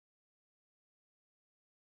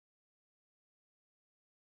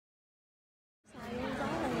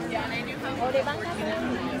kia bán cá tươi.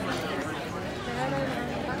 Ở đây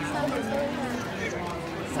bán sâu thì tươi nè.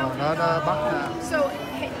 Nó bắt nè. So,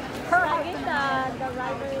 her, I guess the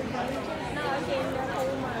rider nó ở trên khu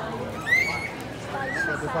mà. Sao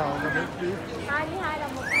tôi sao nó biết. 22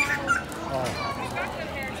 đồng một thao.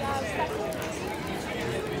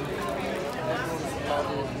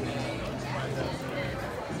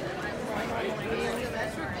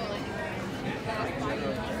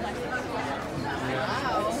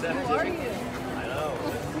 Who are you? I know.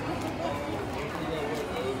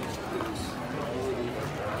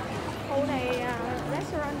 Khu này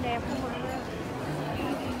restaurant đẹp không mọi người.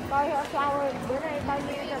 Coi flower bữa nay bao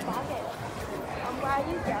nhiêu là bỏ đẹp. Hôm qua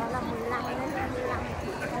dưới chợ là 15 nên là 15.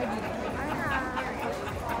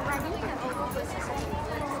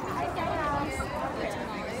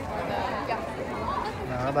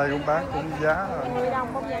 Ở đây cũng bán cũng giá 10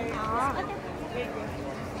 đồng bông vàng nhỏ.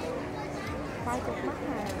 30 mắt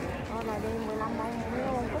nè. Rồi là đi 15 bông, mấy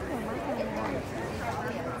bông cúc này mắt này nè.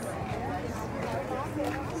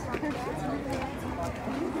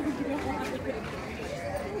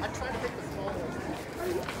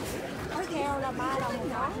 Ối heo là 3 đồng một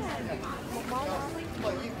món nè. Một món đó.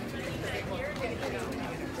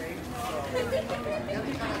 Cái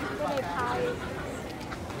này thai.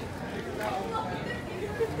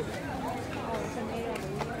 Ồ, xanh đây là bự.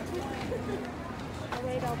 Ở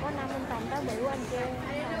đây đâu có 5 anh tầm tới bự anh chê.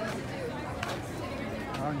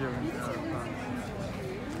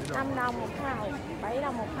 5 đồng một thao, 7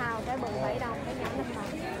 đồng một thao, cái bự 7 đồng, cái nhỏ 5 đồng.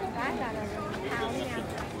 Cái là thao đó nha.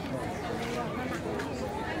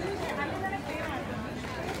 Nó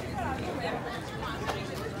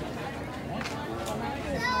nặng.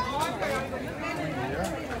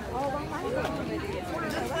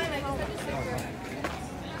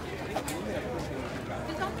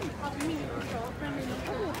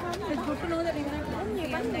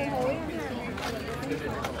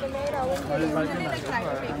 Mấy cái này cũng là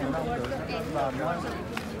ăn không được, làm nó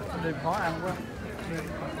đêm khó ăn quá.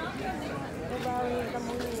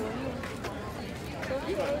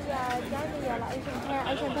 Trái bây giờ là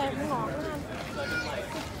Asian pear cũng ngọt lắm anh.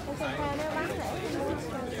 Asian pear nó bán rẻ.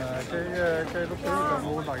 Cái lúc trước là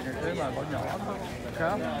mua bằng cái mà bỏ nhỏ đó,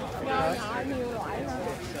 khám. Nhỏ nhiều loại hơn.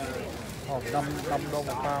 Hộp 5 đô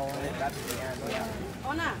một bao.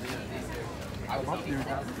 Hộp hấp nhiều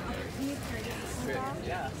cả.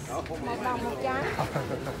 1 đồng một trái. Ở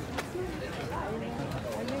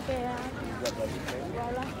dưới kia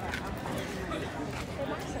rồi lắm. Cái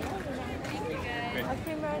bát sữa thì ở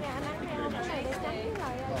creamer này anh ăn hay không? Cái này để trắng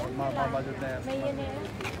với lại mì nè.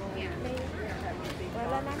 Rồi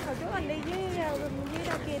lên ăn hồi trước anh đi dưới đâu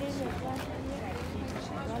kia đi nhặt lên.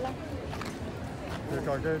 Rồi lên. Để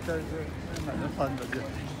coi cái này nó phân là gì?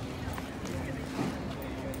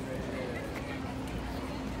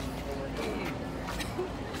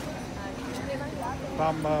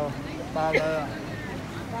 Ba lê.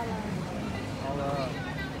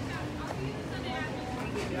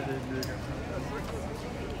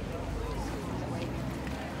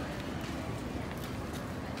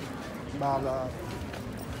 Ba lê.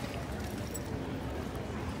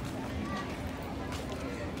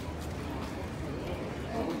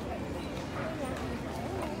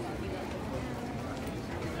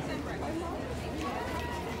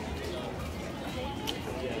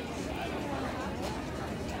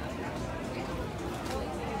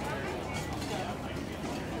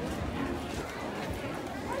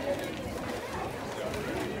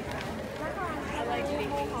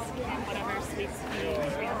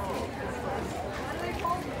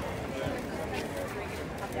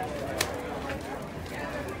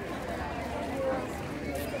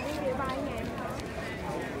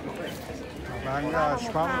 Bán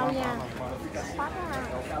spot nha.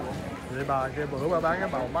 Vậy bà cái bữa bà bán cái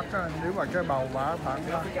bầu mắt á, nếu mà cái bầu mà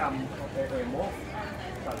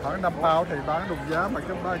khoảng 5 bao thì bán đúng giá, mà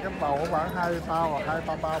cái bầu khoảng 2 bao hoặc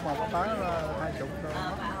 2-3 bao mà nó bán 20 đô.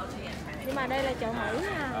 Nhưng mà đây là chợ Mỹ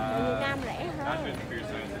nha, ở Việt Nam rẻ hơn.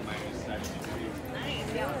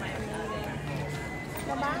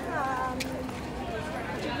 Nó bán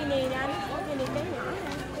zucchini nè anh, zucchini trái nhỏ nè.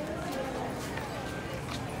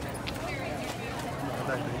 Ở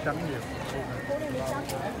đây bị trắng nhiều. Cô này bị trắng.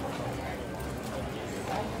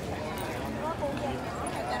 Có cô vàng nhỏ,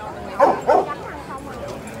 trắng ăn không à.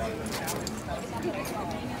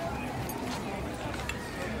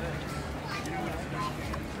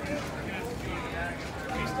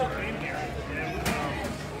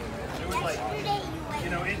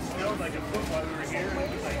 Like a foot while we were here.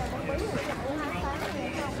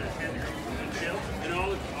 And all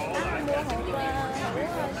that.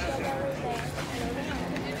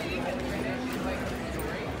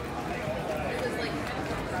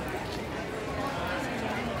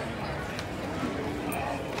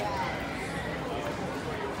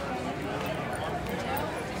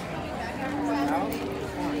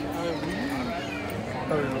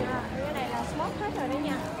 tươi luôn. Cái này là smoke hết rồi đấy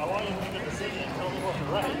nha. I want you to make a decision and tell me what's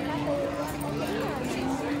right. Lá tươi không dính là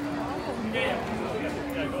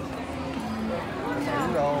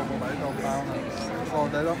 $7 đô, 17 đô bao nè. Còn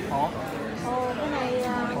đây đó khó. ồ, cái này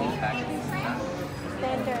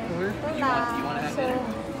standard, tức là sườn.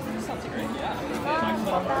 Có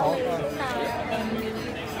rau thì tức là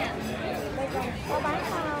đây có bán gì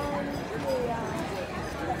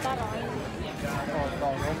ta gọi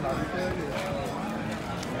Còn không làm cái gì.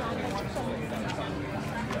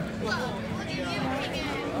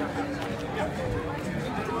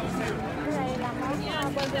 cái này là món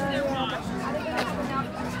burger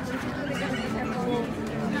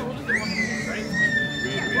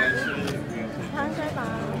tháng trái bà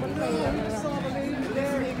bánh mì đủ rồi.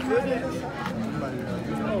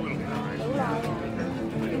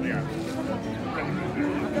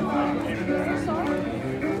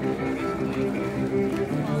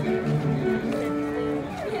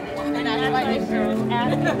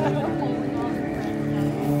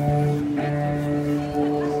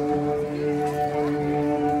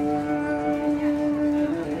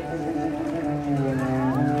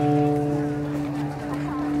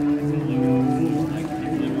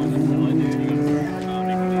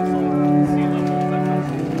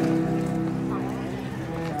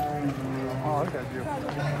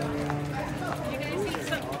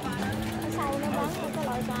 Sau nó bán cái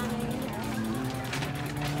loại trà này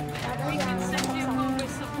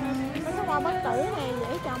cái hoa bất tử này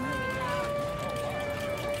dễ trồng.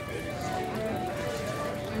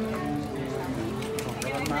 Còn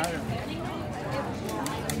cái bánh má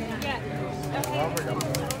đó phải gặp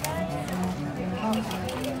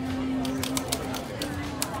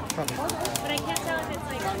But I can't tell if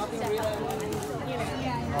it's like bánh má.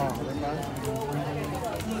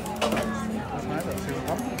 Bánh má là siêu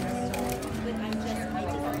ấm.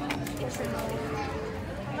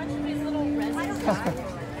 how much of these little resins are.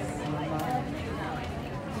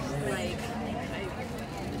 Like,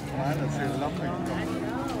 Má là siêu lắm này.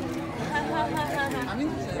 I mean,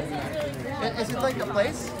 is it like a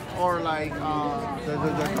place or like?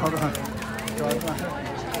 Có rồi.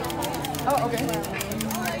 Oh, okay.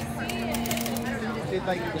 Is it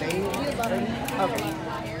like plain peanut butter? Okay.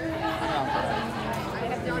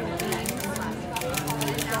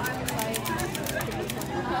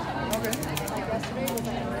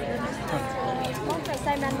 Món cà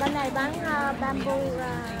xay mình bên này bán bamboo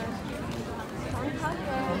bán thớt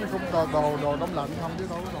Nó cũng đồ đông lạnh không chứ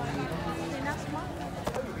đâu có đồ gì đâu. peanut smoke.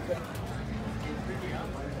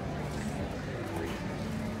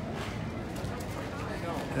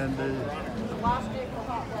 Candy.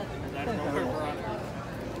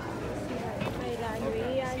 Này là nhụy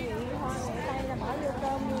hoa nghệ tây là bỏ vô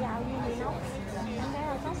cơm như gạo như gì nấu. Anh thấy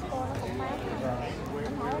là Costco nó cũng bán.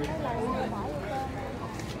 Anh hỏi mấy lần bỏ vô cơm.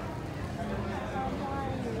 Cơm hoa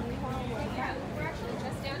nhụy hoa nghệ tây. we're actually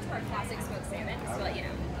just down to our classic smoked salmon, just to let you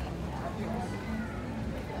know.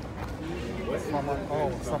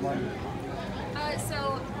 Someone. So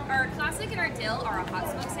our classic and our dill are a hot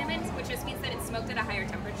smoked salmon, which just means that it's smoked at a higher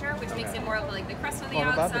temperature, which makes it more of like the crust on the Oh,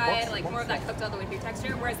 that's the outside, box- like more of that cooked all the way through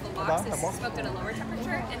texture, whereas the That's lox the is box. smoked at a lower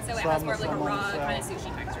temperature, and so it has more of like a raw kind of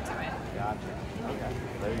sushi texture to it. Gotcha. Okay.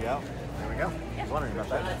 There you go. There we go. I was wondering about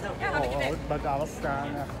that. Yeah, have a good day. But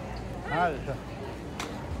Alaska. Hi.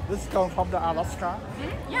 This comes from the Alaska.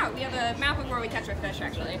 Yeah, we have a map of where we catch our fish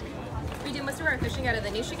actually. We do most of our fishing out of the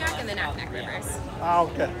Nushagak and the Naknek rivers.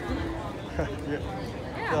 Okay. Yeah.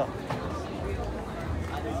 Yeah.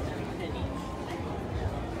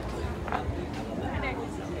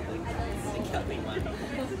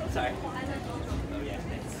 Sorry. Oh yeah,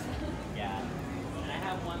 thanks. Yeah. And I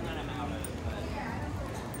have one that I'm out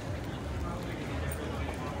of.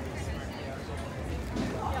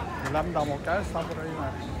 $15 một cái strawberry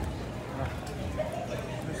này.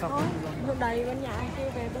 Nó đầy bên nhà kia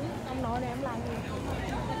về đứng ông nội này em làm gì?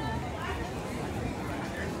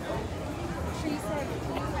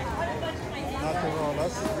 Natural,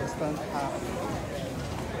 that's instant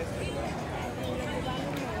half.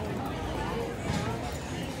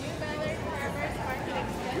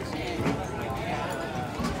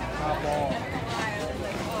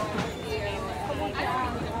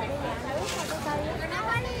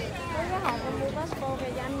 Cái hộp mình mua Costco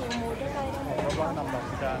về cho anh nhiều mùi trái cây đó. Nó bán $5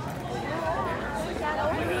 chai. Chai đủ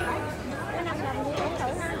cái 5 đồng đi uống thử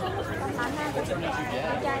ha. Còn bạn ha,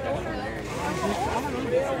 chai đủ ha.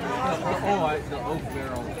 Oh, the oak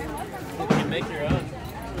barrel. You can make your own.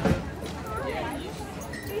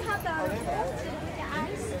 Do you have the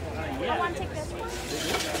ice? I want to take this one.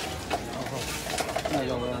 Này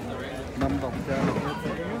rồi. 5 đồng cho.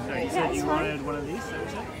 Sorry, you said Yeah, you it's wanted one of these? Is that what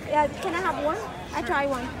you said? Yeah, can I have one? I try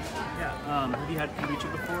one. Yeah. Have you had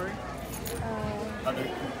kombucha before? Have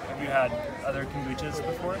you had other kombuchas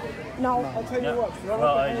before? No. No.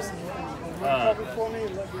 Well, I just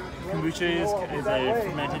kombucha is a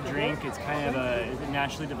fermented drink. It's kind of it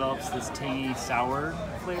naturally develops this tangy sour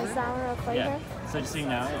flavor. A sour flavor? Yeah. So just so you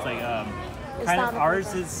know, it's like It's kind of not a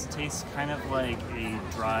ours tastes kind of like a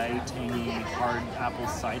dry, tangy, hard apple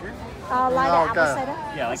cider. Like Oh, apple okay. cider?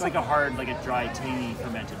 Yeah, like a dry, tangy,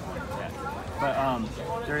 fermented one. Yeah.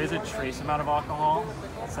 But there is a trace amount of alcohol.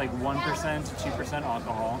 It's like 1% to 2%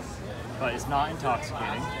 alcohol, but it's not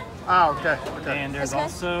intoxicating. Okay. And there's Okay.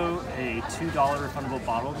 also a $2 refundable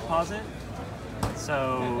bottle deposit.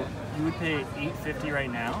 So you would pay $8.50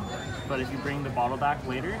 right now, but if you bring the bottle back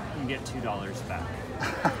later, you get $2 back.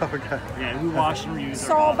 Okay. Yeah, we wash and reuse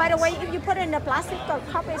So, our by the bottles. way, if you put it in a plastic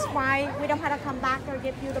cup, it's fine. We don't have to come back or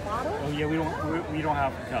give you the bottle. Oh yeah, we don't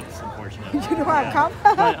have cups, unfortunately. You don't have cup?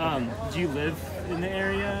 But do you live in the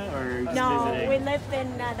area or just No, visiting? we live in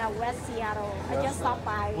the West Seattle. I just stopped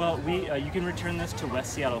by. Well, you can return this to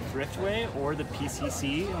West Seattle Thriftway or the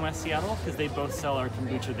PCC in West Seattle because they both sell our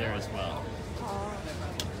kombucha there as well.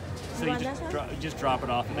 So You you want this one? just drop it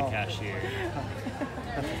off at the cashier.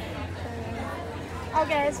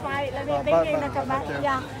 Okay, it's fine. Let me Bye, think bye, and come bye, back. thank you.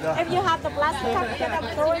 Yeah. Yeah. If you have the plastic cup, you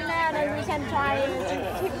can throw in there, then we can try to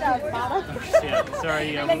keep the bottle. Yeah,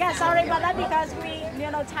 sorry. Because sorry about that, because we,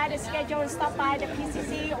 try to schedule and stop by the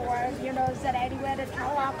PCC or, is there anywhere to throw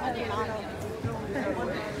up the bottle?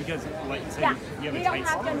 Because what? So Yeah, you have we a don't tight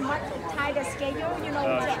have the much tighter schedule, Oh, so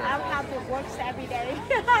sure. I have to work every day.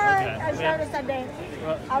 yeah. Saturday, Sunday.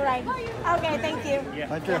 Well- All right. Okay, thank you. Yeah.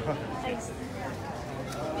 Thank you. Thanks.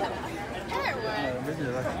 Biết gì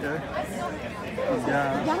đây? Okay. Bình da.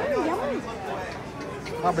 Yummy.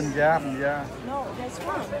 Bình da. No, that's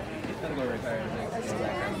fine.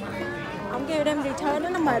 Ông kêu đem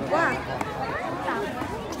return nó mệt quá.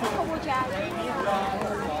 Không mua trà.